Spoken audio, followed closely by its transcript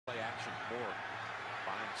Moore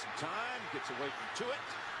finds some time, gets away from Tuitt.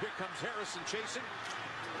 Here comes Harrison chasing.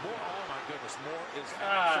 Moore, oh my goodness, Moore is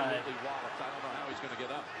absolutely walloped. I don't know how he's going to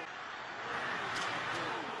get up.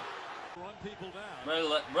 Run people down.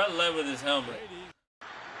 Brett led with his helmet.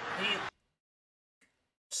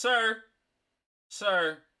 Sir,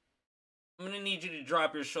 I'm going to need you to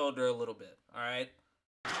drop your shoulder a little bit, all right?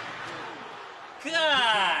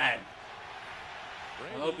 God!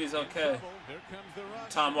 I hope he's okay.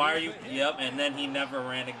 Tom, why are you? Yep, and then he never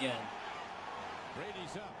ran again.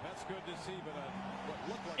 Brady's up. That's good to see, but what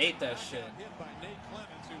looked like ate that shit.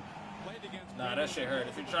 Nah, that shit hurt.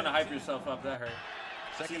 If you're trying to hype yourself up, that hurt.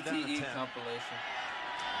 CTE compilation.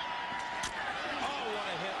 Oh, what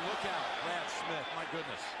a hit. Look out. Brad Smith. My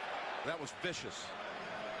goodness. That was vicious.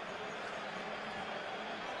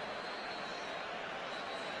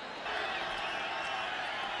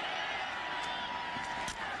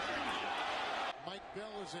 Mike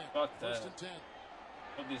Bell is in. Fuck that. First and 10.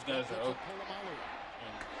 Hope these guys are okay.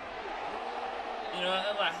 You know,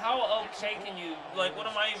 like, how okay can you, like, what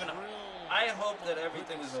am I even, I hope that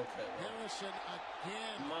everything is okay. Harrison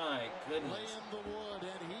again. My goodness. Laying the wood,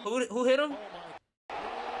 and Who hit him?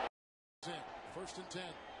 First and 10.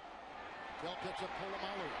 Bell picks up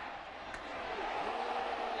Polamalu.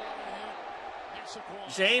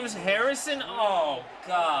 James Harrison? Oh,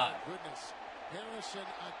 God. Goodness. Harrison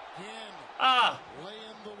again.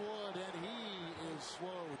 Laying the wood, and he is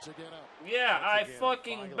slow to get up. Yeah, I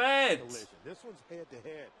fucking bet. This one's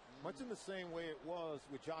head-to-head, much in the same way it was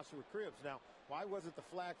with Joshua Cribbs. Now, why wasn't the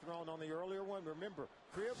flag thrown on the earlier one? Remember,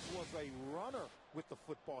 Cribbs was a runner with the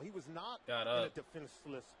football. He was not in a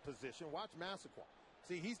defenseless position. Watch Massaquoi.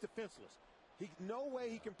 See, he's defenseless. No way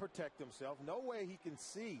he can protect himself. No way he can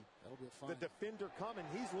see the defender coming.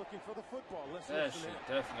 He's looking for the football. Let's that listen shit in.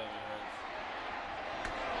 definitely hurts.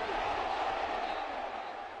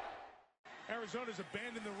 Arizona's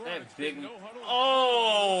abandoned the run. That big. No huddle.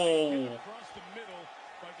 Oh! Across the middle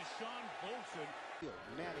by Deshaun Bolson.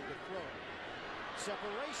 Manning to throw.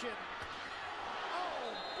 Separation.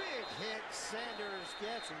 Oh, big hit. Sanders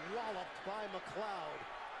gets walloped by McLeod.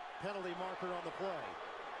 Penalty marker on the play.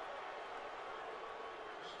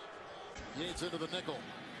 Yates into the nickel.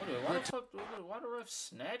 Why the ref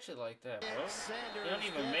snatch it like that, bro? They don't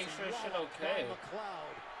even make sure shit okay.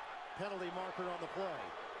 McLeod. Penalty marker on the play.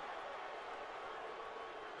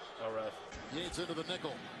 Oh, ref. Yates into the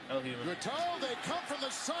nickel. Gurteau, they come from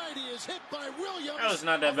the side. He is hit by Williams. That was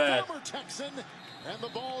not that bad. Former Texan, and the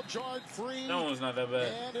ball jarred free. That one was not that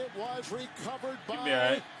bad. And it was recovered by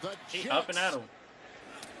right. the Jets. He up and at him.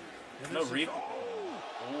 No reef.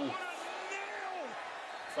 Ooh.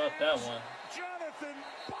 Fuck that one. Jonathan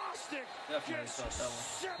Bostic. Definitely fuck that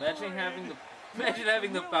one. Imagine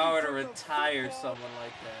having the power to retire someone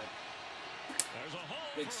like that.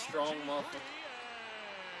 Big strong motherfucker.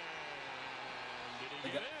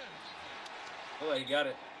 Oh, he got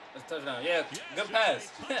it. That's a touchdown. Yeah, good pass.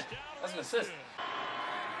 That's an assist.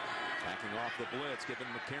 Backing off the blitz, giving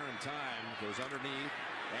McCarron time. Goes underneath,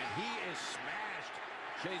 and he is smashed.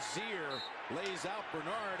 Shazier lays out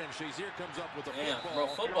Bernard, and Shazier comes up with a football. Bro,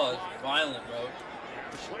 football is violent, bro.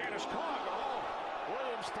 The slant is caught. Oh,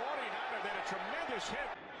 Williams thought he had it, then a tremendous hit.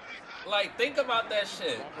 Like, think about that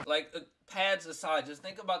shit. Like, pads aside, just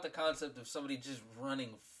think about the concept of somebody just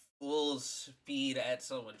running full speed at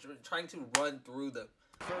someone, trying to run through them.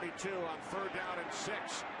 32 on 3rd down and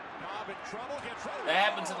 6. Cobb in trouble, gets right. That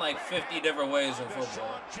happens in like 50 different ways in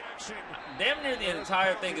football. Damn near the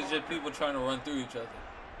entire thing is just people trying to run through each other.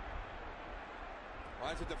 Well,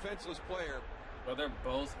 that's a defenseless player. But they're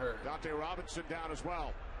both hurt. Dante Robinson down as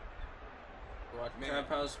well. Watch Trap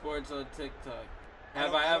House Sports on TikTok.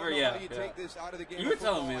 Have I ever? Yeah. You take this out of the game. You were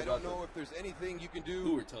telling me I about don't know if there's anything you can do.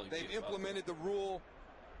 You were telling me They've implemented the rule.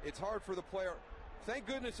 It's hard for the player. Thank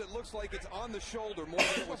goodness it looks like it's on the shoulder more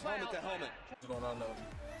than it was helmet to helmet. What's going on though?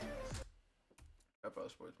 Trap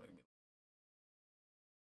House Sports maybe.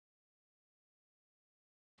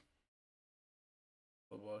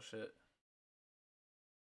 Football shit.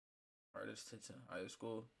 Hardest hits in high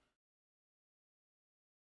school.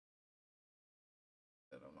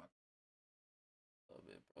 A little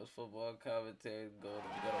bit post football commentary. Go to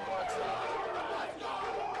watch that.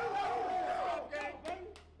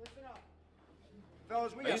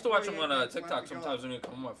 Fellas, I used to watch them on TikTok sometimes when you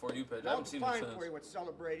come on my For You page. I haven't seen them since. For you what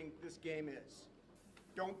celebrating this game is.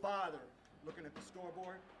 Don't bother looking at the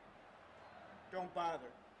scoreboard. Don't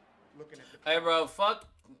bother looking at the. Hey, bro, fuck.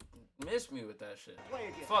 Miss me with that shit.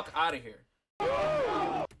 Fuck out of here.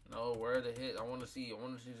 No, where the hit? I want to see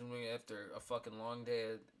something after a fucking long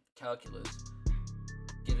day of calculus.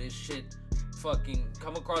 Get his shit fucking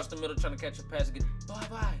come across the middle trying to catch a pass and get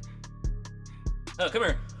bye. Come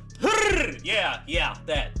here. Yeah,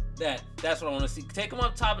 that's what I want to see. Take him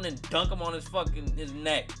up top and then dunk him on his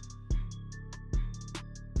neck.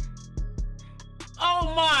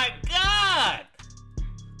 Oh my God!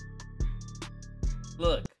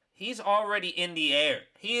 Look, he's already in the air.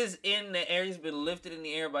 He is in the air. He's been lifted in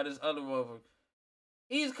the air by this other motherfucker.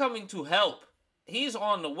 He's coming to help. He's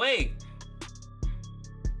on the way.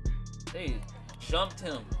 They jumped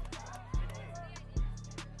him.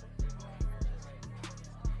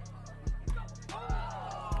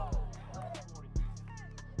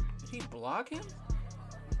 Did he block him?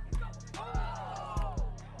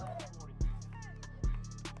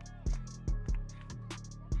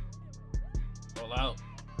 Roll out.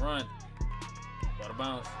 Run. Go to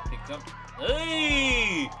bounce. Pick up.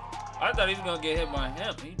 Hey! I thought he was gonna get hit by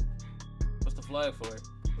him. What's the flag for?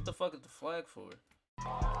 What the fuck is the flag for?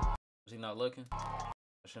 Is he not looking? That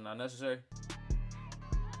shit not necessary.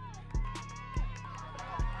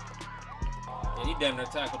 Yeah, he damn near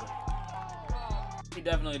tackled him. He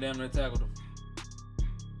definitely damn near tackled him.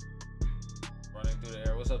 Running through the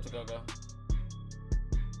air. What's up, Go?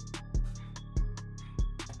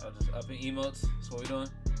 I was just upping emotes. That's what we doing.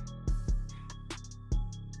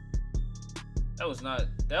 That was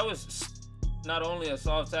not only a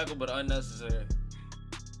soft tackle, but unnecessary.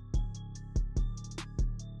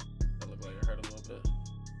 That looked like it hurt a little bit.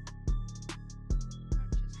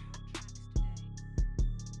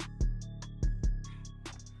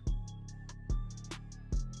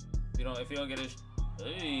 If you don't get his,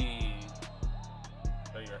 hey,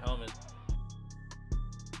 or your helmet.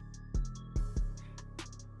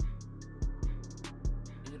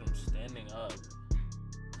 You hit him standing up.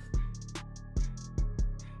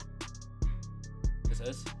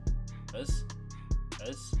 This.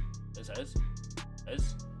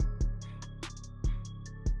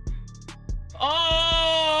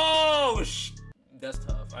 Oh, that's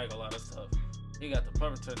tough. I ain't gonna lie, that's tough. He got the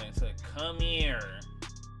puppet turn and said, "Come here."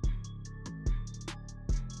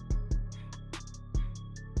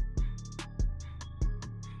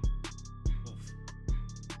 Oof.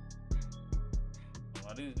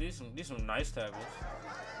 Well, these some nice tackles.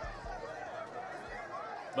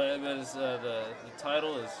 But it's, the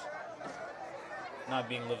title is not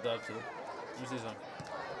being lived up to. Let me see some.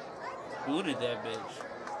 Booted that bitch.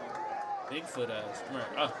 Bigfoot ass. Come here.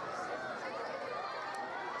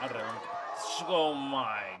 Oh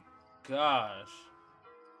my gosh.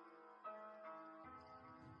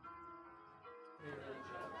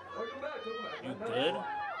 You good?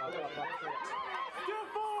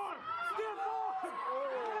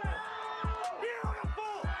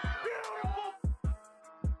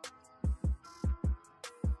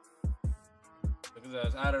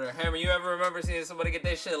 Out of there. Hammer, you ever remember seeing somebody get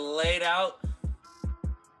that shit laid out?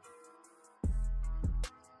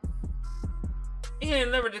 He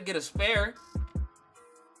ain't never just get a spare.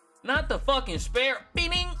 Not the fucking spare.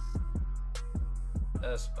 Bing!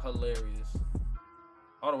 That's hilarious.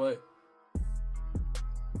 All the way.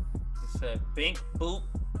 He said, bink, boop.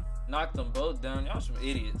 Knocked them both down. Y'all some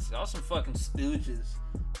idiots. Y'all some fucking stooges.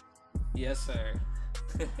 Yes, sir.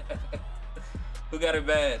 Who got it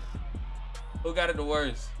bad? Who got it the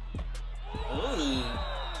worst? Ooh.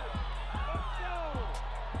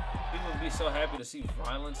 People be so happy to see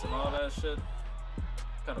violence and all that shit.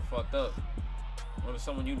 Kind of fucked up. What if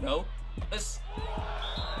someone you know? Who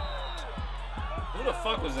the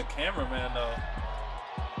fuck was the cameraman though?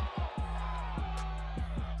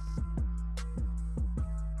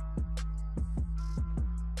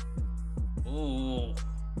 Ooh.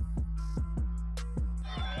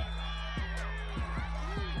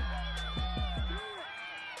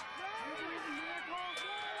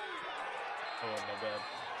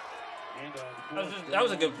 That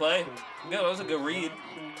was a good play. Yeah, that was a good read.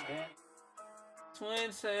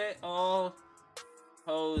 Twin said all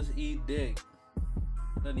hoes eat dick.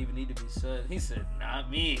 Doesn't even need to be said. He said, not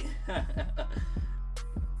me.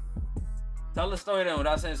 Tell the story then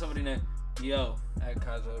without saying somebody's name. Yo, at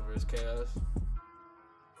Kai's over his chaos.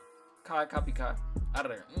 Kai, copy Kai. Out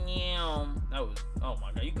of there. That was, oh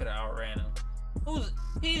my god, you could have outran him.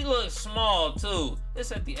 He looked small too.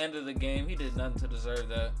 It's at the end of the game. He did nothing to deserve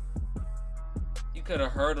that. You could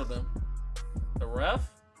have hurdled him. The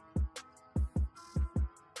ref?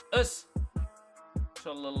 Us.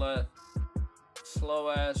 Show a little slow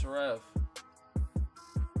ass ref.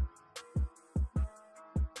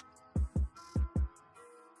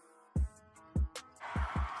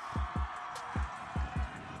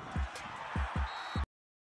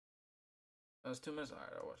 That's 2 minutes.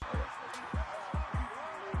 Alright, I watched that.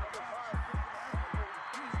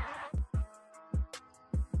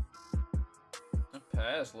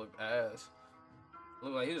 Pass looked ass.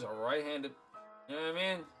 Looked like he was a right-handed. You know what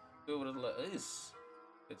I mean? Good with his legs.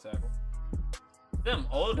 Good tackle. Them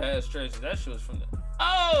old ass jerseys. That shit was from the.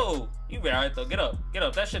 Oh! You be alright though. Get up. Get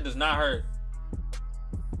up. That shit does not hurt.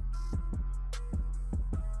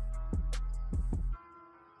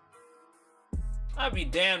 I'd be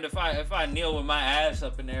damned if I kneel with my ass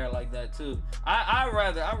up in the air like that too. I'd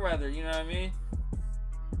rather, you know what I mean?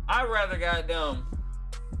 I'd rather goddamn.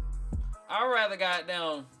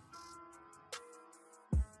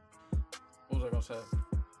 What was I gonna say?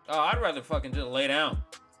 Oh, I'd rather fucking just lay down.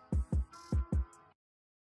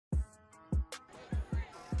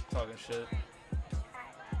 Talking shit.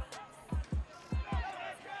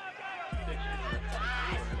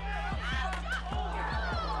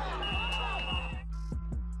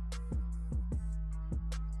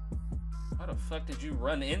 How the fuck did you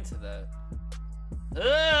run into that?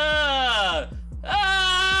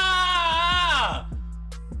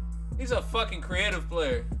 He's a fucking creative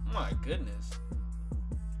player. My goodness.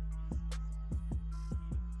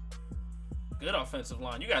 Good offensive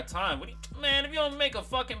line. You got time. Man, if you don't make a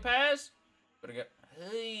fucking pass, better get.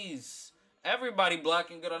 Please. Everybody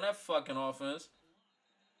blocking good on that fucking offense.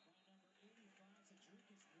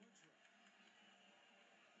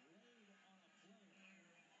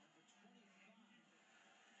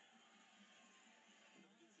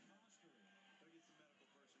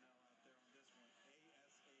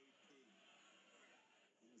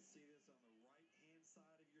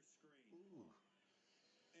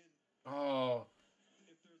 Oh.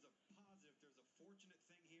 If there's a positive, there's a fortunate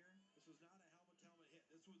thing here. This was not a helmet hit.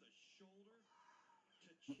 This was a shoulder to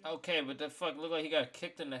chest. Okay, but that fuck looked like he got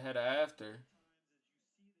kicked in the head after.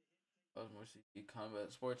 Oh, Mercy,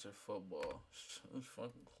 combat sports or football? It was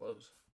fucking close.